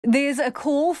There's a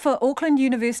call for Auckland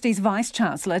University's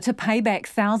Vice-Chancellor to pay back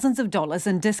thousands of dollars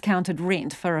in discounted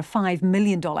rent for a $5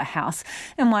 million house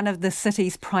in one of the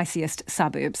city's priciest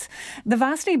suburbs. The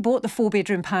varsity bought the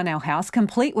four-bedroom Parnell house,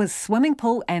 complete with swimming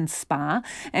pool and spa,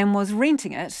 and was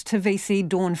renting it to VC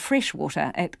Dawn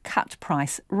Freshwater at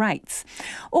cut-price rates.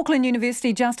 Auckland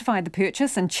University justified the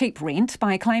purchase and cheap rent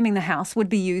by claiming the house would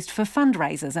be used for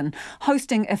fundraisers and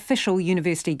hosting official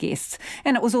university guests,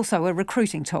 and it was also a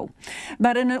recruiting tool.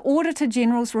 But an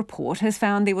Auditor-General's report has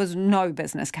found there was no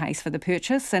business case for the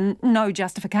purchase and no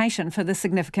justification for the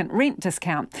significant rent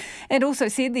discount. It also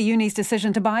said the uni's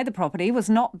decision to buy the property was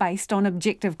not based on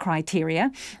objective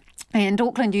criteria, and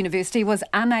Auckland University was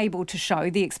unable to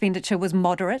show the expenditure was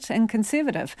moderate and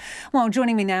conservative. Well,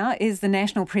 joining me now is the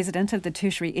National President of the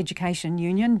Tertiary Education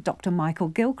Union, Dr. Michael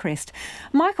Gilchrist.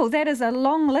 Michael, that is a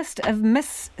long list of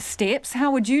missteps. How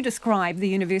would you describe the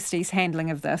university's handling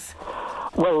of this?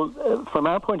 Well, from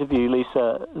our point of view,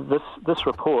 Lisa, this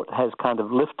report has kind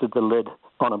of lifted the lid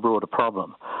on a broader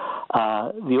problem.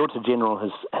 The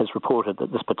Auditor-General has reported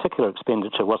that this particular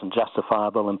expenditure wasn't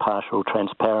justifiable, impartial,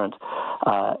 transparent,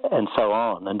 and so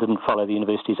on, and didn't follow the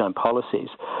university's own policies.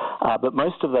 But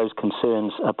most of those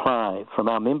concerns apply, from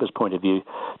our members' point of view,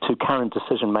 to current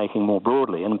decision-making more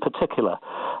broadly, and in particular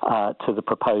to the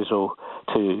proposal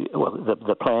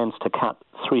the plans to cut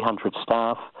 300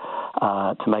 staff,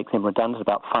 to make them redundant,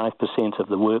 about 5% of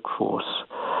the workforce.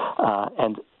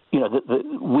 And you know,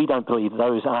 we don't believe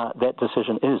that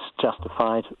decision is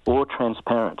justified or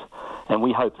transparent, and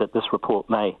we hope that this report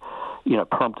may,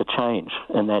 prompt a change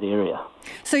in that area.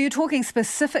 So you're talking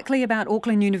specifically about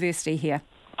Auckland University here?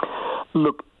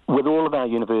 Look, with all of our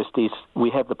universities, we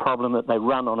have the problem that they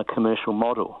run on a commercial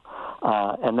model,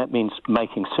 and that means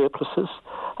making surpluses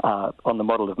on the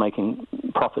model of making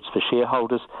profits for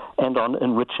shareholders and on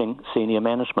enriching senior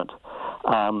management.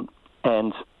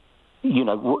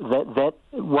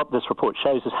 What this report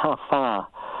shows is how far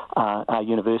our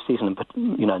universities, and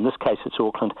in this case it's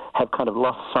Auckland, have kind of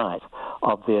lost sight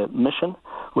of their mission,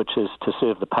 which is to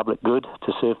serve the public good,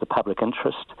 to serve the public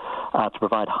interest, to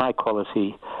provide high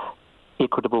quality,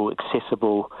 equitable,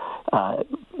 accessible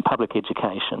public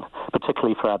education,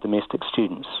 particularly for our domestic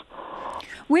students.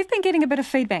 We've been getting a bit of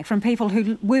feedback from people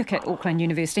who work at Auckland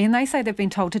University, and they say they've been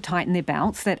told to tighten their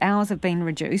belts, that hours have been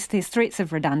reduced, there's threats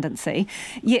of redundancy,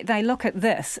 yet they look at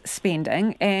this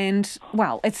spending and,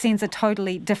 well, it sends a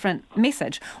totally different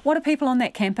message. What are people on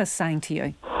that campus saying to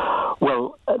you?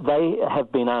 Well, they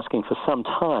have been asking for some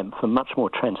time for much more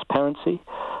transparency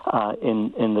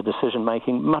in the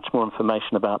decision-making, much more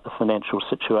information about the financial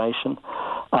situation.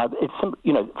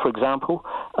 For example,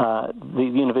 the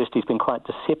university's been quite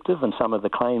deceptive in some of the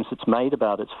claims it's made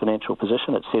about its financial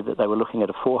position. It said that they were looking at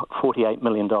a $48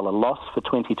 million loss for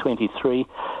 2023.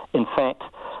 In fact,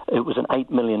 it was an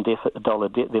 $8 million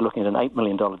they're looking at an $8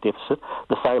 million deficit.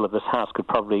 The sale of this house could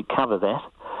probably cover that.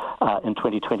 In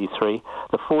 2023,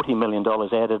 the $40 million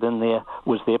added in there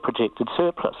was their projected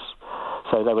surplus.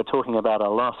 So they were talking about a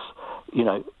loss,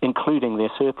 including their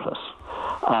surplus.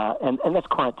 And that's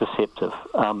quite deceptive.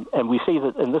 And we see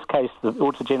that in this case, the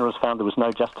Auditor-General has found there was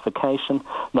no justification,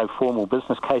 no formal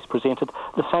business case presented.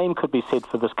 The same could be said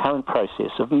for this current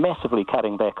process of massively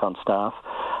cutting back on staff,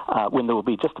 when there will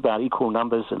be just about equal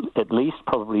numbers, at least,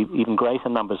 probably even greater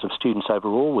numbers of students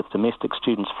overall, with domestic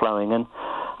students flowing in.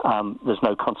 There's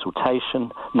no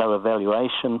consultation, no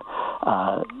evaluation,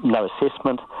 no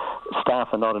assessment. Staff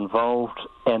are not involved,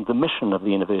 and the mission of the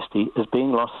university is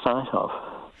being lost sight of.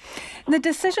 The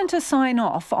decision to sign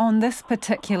off on this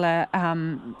particular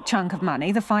chunk of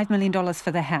money, the $5 million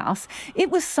for the house, it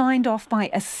was signed off by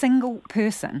a single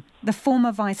person, the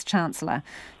former Vice-Chancellor,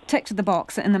 ticked the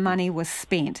box and the money was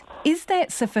spent. Is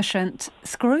that sufficient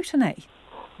scrutiny?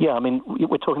 Yeah,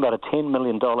 we're talking about a $10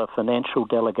 million financial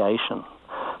delegation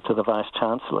to the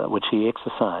Vice-Chancellor, which he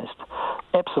exercised.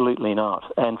 Absolutely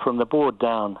not. And from the board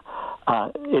down,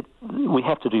 we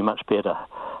have to do much better.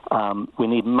 We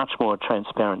need much more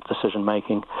transparent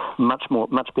decision-making, much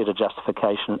better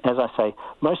justification. As I say,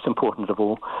 most important of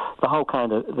all, the whole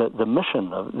kind of the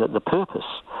mission, of the purpose,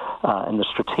 and the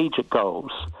strategic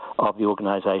goals of the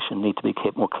organisation need to be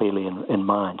kept more clearly in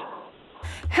mind.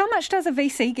 How much does a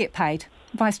VC get paid,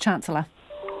 Vice-Chancellor?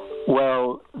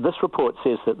 Well, this report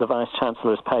says that the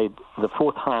Vice-Chancellor is paid the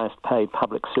fourth highest paid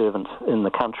public servant in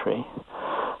the country,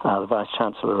 the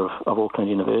Vice-Chancellor of Auckland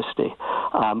University.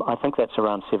 I think that's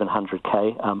around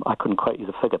 $700K. I couldn't quote you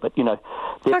the figure, but,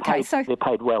 they're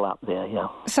paid well up there, yeah.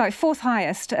 So fourth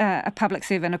highest a public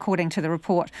servant, according to the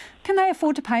report. Can they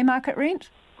afford to pay market rent?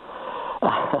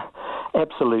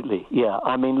 Absolutely, yeah.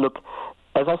 Look,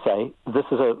 as I say, this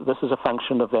is a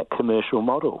function of that commercial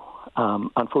model.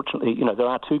 Unfortunately, there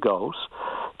are two goals: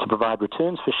 to provide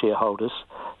returns for shareholders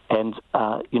and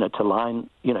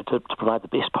to provide the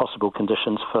best possible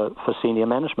conditions for senior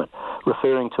management,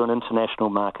 referring to an international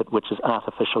market which is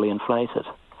artificially inflated.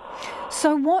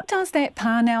 So what does that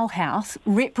Parnell House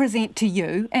represent to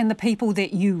you and the people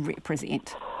that you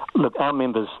represent? Look, our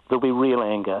members, there'll be real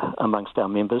anger amongst our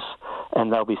members,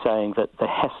 and they'll be saying that there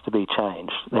has to be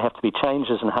change. There have to be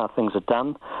changes in how things are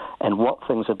done and what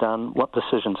things are done, what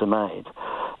decisions are made.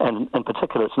 And in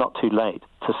particular, it's not too late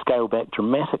to scale back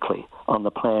dramatically on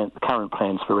the current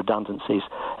plans for redundancies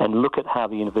and look at how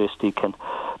the university can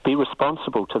be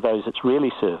responsible to those it's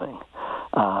really serving,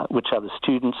 which are the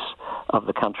students of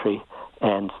the country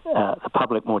and the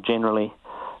public more generally,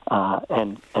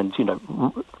 and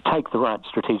take the right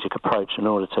strategic approach in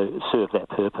order to serve that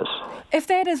purpose. If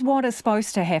that is what is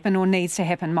supposed to happen or needs to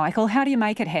happen, Michael, how do you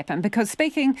make it happen? Because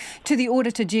speaking to the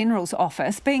Auditor-General's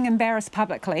office, being embarrassed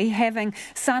publicly, having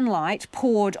sunlight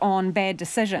poured on bad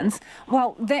decisions,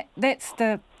 well, that's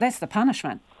the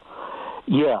punishment.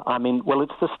 Yeah,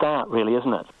 it's the start, really,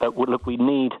 isn't it? But look, we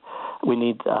need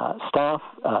staff,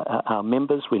 our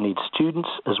members, we need students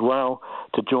as well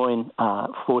to join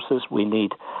forces. We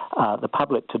need the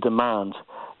public to demand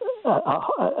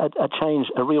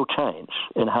a real change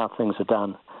in how things are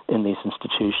done in these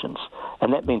institutions.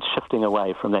 And that means shifting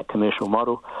away from that commercial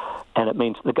model, and it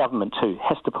means the government too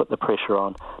has to put the pressure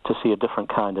on to see a different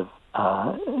kind of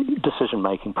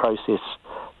decision-making process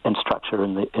and structure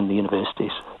in the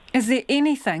universities. Is there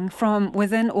anything from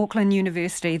within Auckland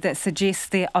University that suggests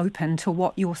they're open to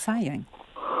what you're saying?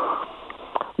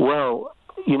 Well,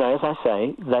 as I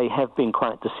say, they have been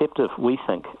quite deceptive, we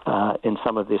think, in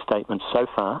some of their statements so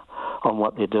far on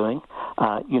what they're doing.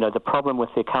 The problem with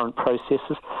their current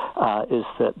processes is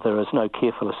that there is no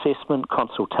careful assessment,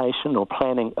 consultation or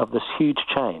planning of this huge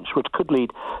change, which could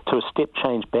lead to a step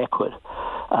change backward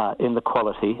in the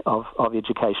quality of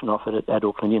education offered at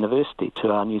Auckland University to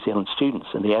our New Zealand students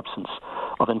in the absence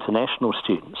of international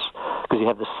students. Because you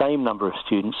have the same number of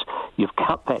students, you've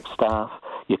cut back staff,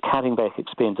 you're cutting back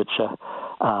expenditure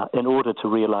in order to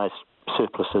realise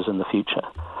surpluses in the future.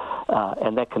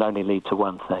 And that can only lead to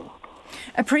one thing.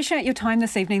 Appreciate your time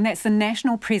this evening. That's the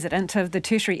National President of the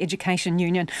Tertiary Education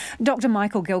Union, Dr.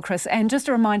 Michael Gilchrist. And just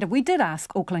a reminder, we did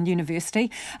ask Auckland University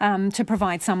to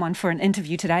provide someone for an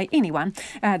interview today, anyone.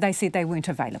 They said they weren't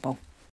available.